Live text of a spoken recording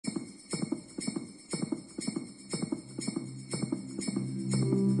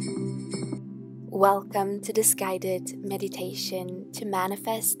Welcome to this guided meditation to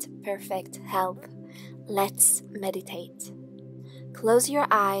manifest perfect health. Let's meditate. Close your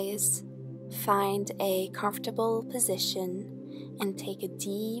eyes, find a comfortable position, and take a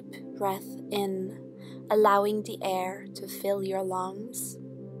deep breath in, allowing the air to fill your lungs.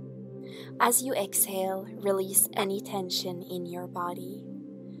 As you exhale, release any tension in your body.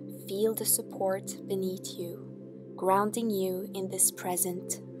 Feel the support beneath you, grounding you in this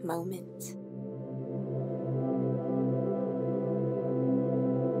present moment.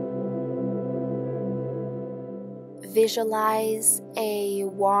 Visualize a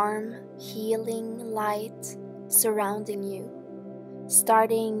warm, healing light surrounding you,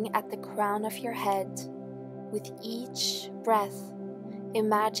 starting at the crown of your head. With each breath,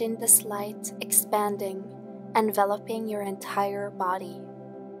 imagine this light expanding, enveloping your entire body.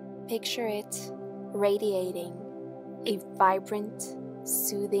 Picture it radiating a vibrant,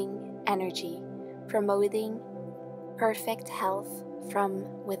 soothing energy, promoting perfect health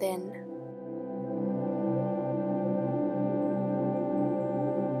from within.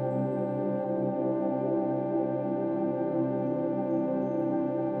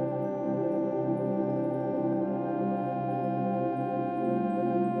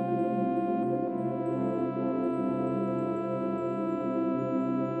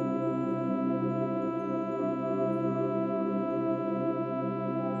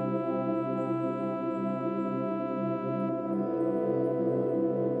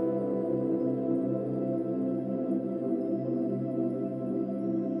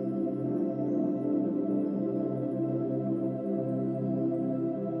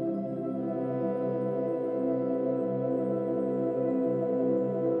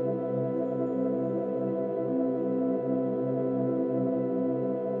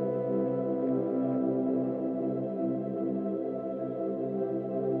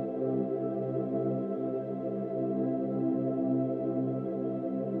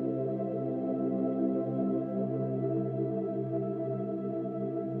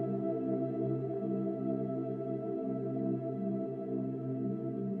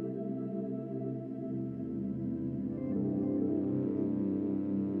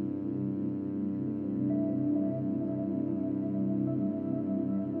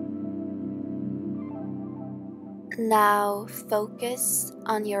 Now focus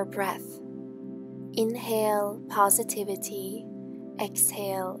on your breath. Inhale positivity,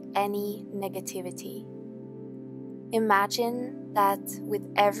 exhale any negativity. Imagine that with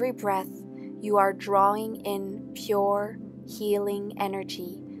every breath, you are drawing in pure, healing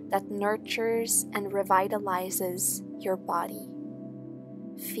energy that nurtures and revitalizes your body.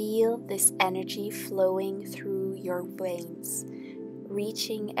 Feel this energy flowing through your veins,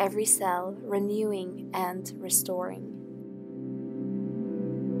 reaching every cell, renewing and restoring.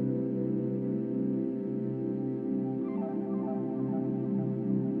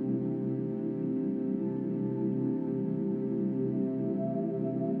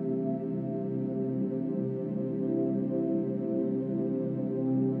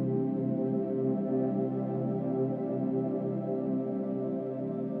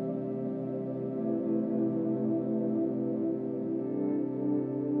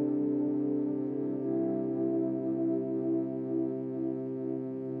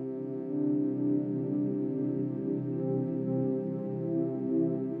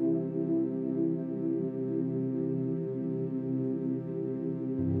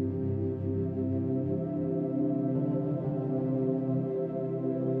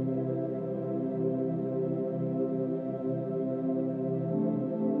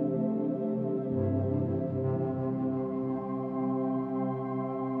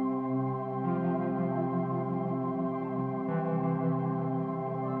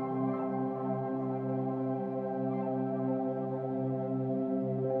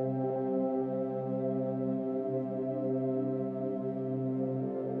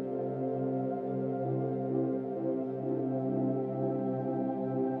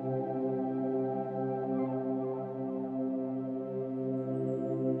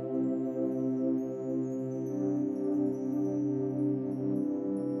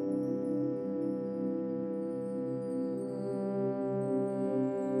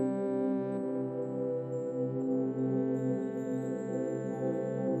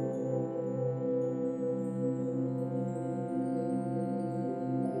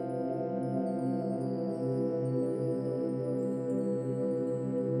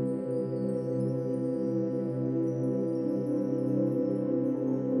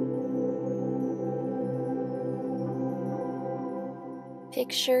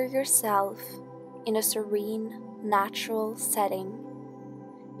 Picture yourself in a serene, natural setting.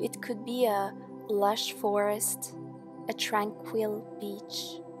 It could be a lush forest, a tranquil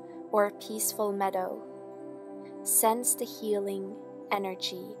beach, or a peaceful meadow. Sense the healing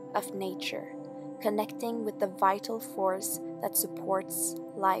energy of nature, connecting with the vital force that supports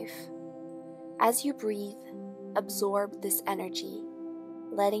life. As you breathe, absorb this energy,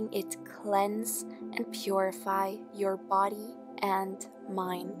 letting it cleanse and purify your body and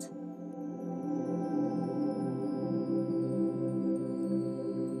mind.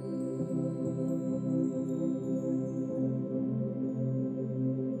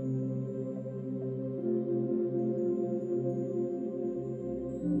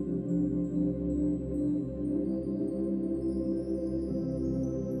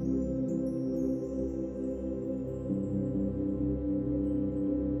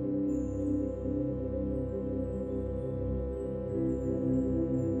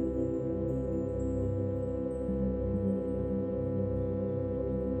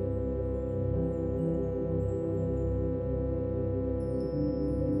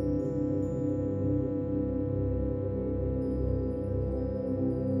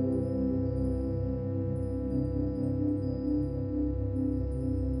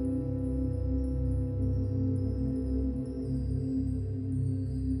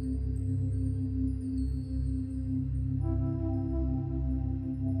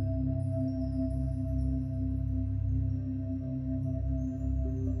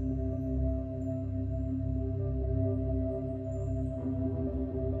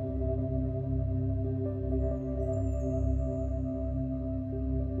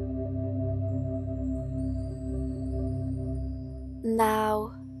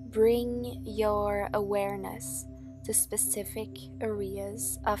 Now bring your awareness to specific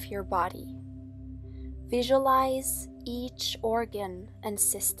areas of your body. Visualize each organ and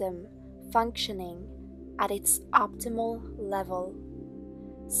system functioning at its optimal level.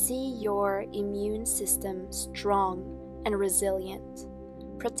 See your immune system strong and resilient,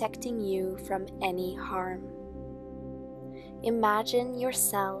 protecting you from any harm. Imagine your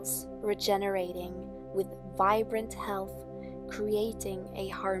cells regenerating with vibrant health, creating a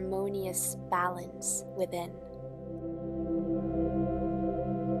harmonious balance within.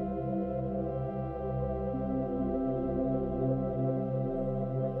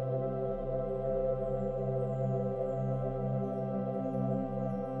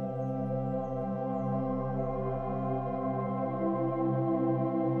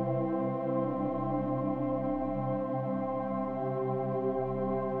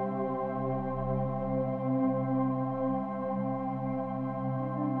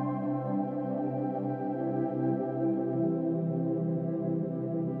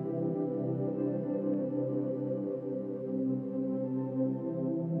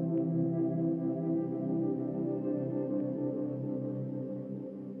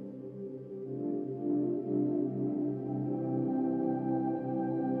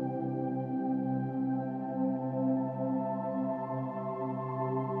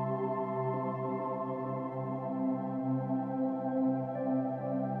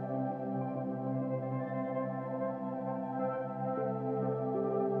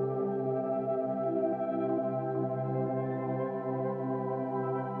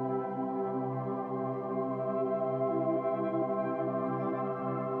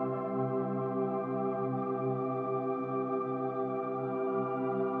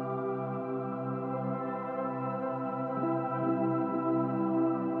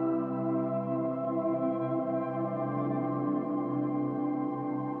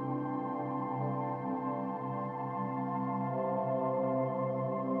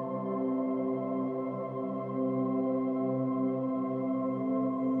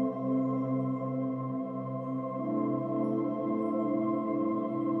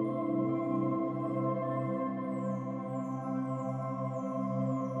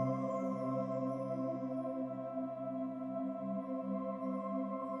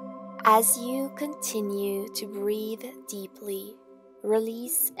 As you continue to breathe deeply,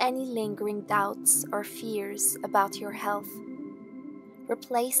 release any lingering doubts or fears about your health.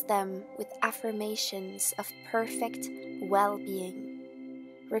 Replace them with affirmations of perfect well-being.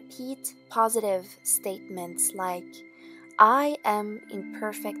 Repeat positive statements like, "I am in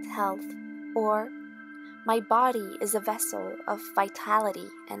perfect health," or "My body is a vessel of vitality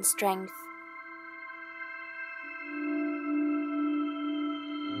and strength."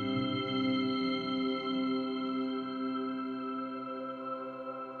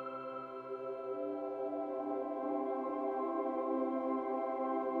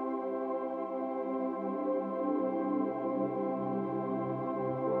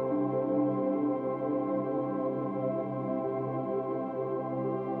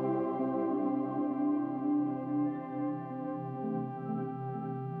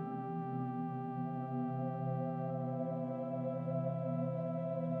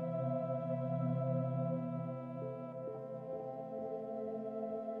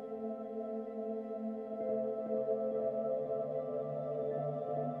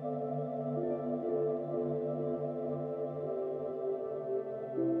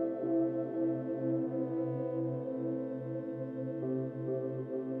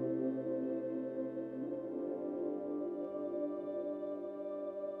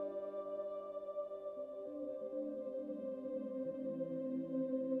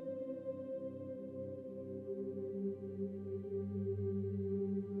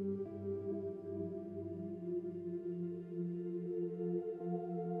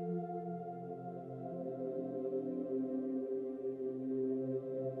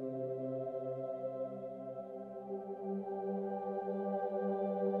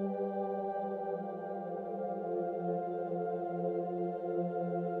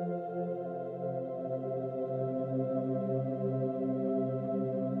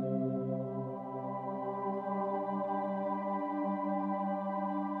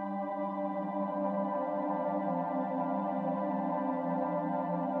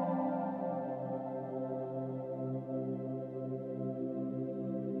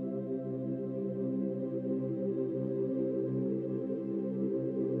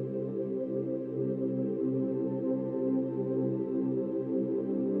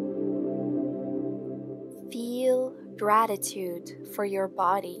 gratitude for your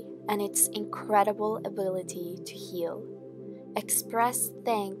body and its incredible ability to heal. Express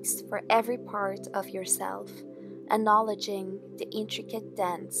thanks for every part of yourself, acknowledging the intricate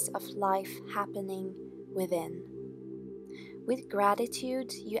dance of life happening within. With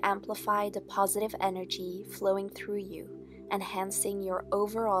gratitude, you amplify the positive energy flowing through you, enhancing your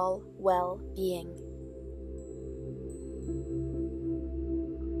overall well-being.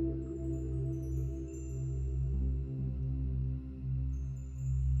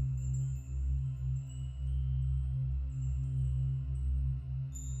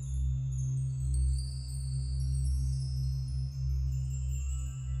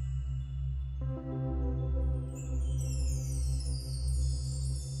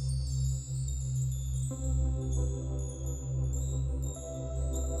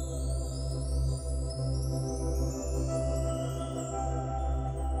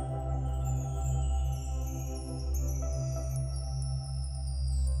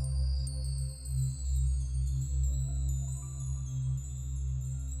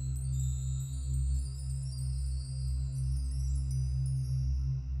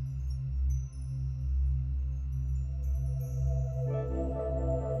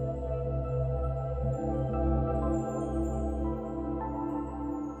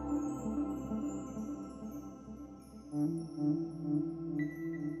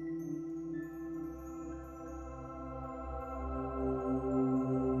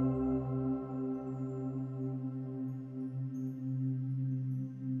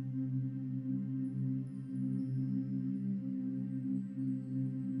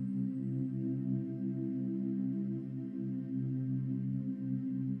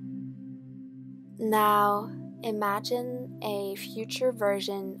 Now, imagine a future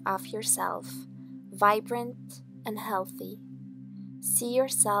version of yourself, vibrant and healthy. See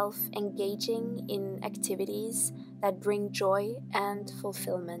yourself engaging in activities that bring joy and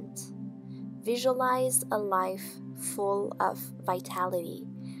fulfillment. Visualize a life full of vitality,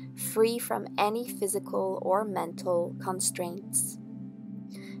 free from any physical or mental constraints.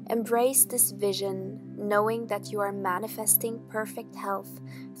 Embrace this vision, knowing that you are manifesting perfect health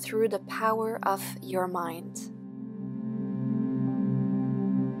through the power of your mind.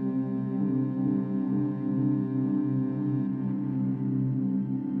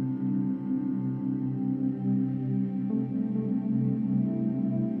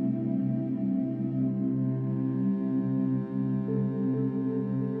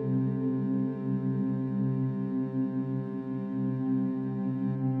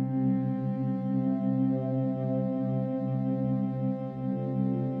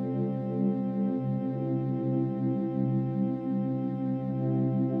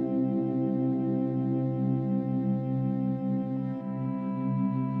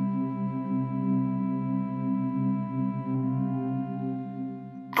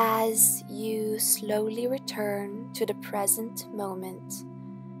 As you slowly return to the present moment,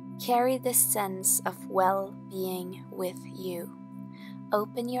 carry this sense of well-being with you.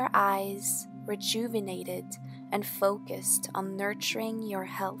 Open your eyes, rejuvenated and focused on nurturing your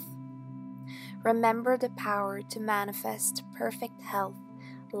health. Remember, the power to manifest perfect health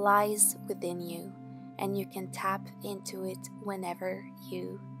lies within you, and you can tap into it whenever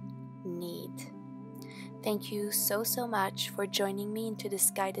you need. Thank you so much for joining me into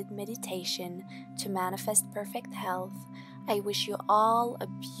this guided meditation to manifest perfect health. I wish you all a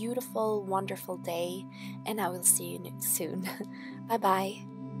beautiful, wonderful day, and I will see you soon. Bye bye.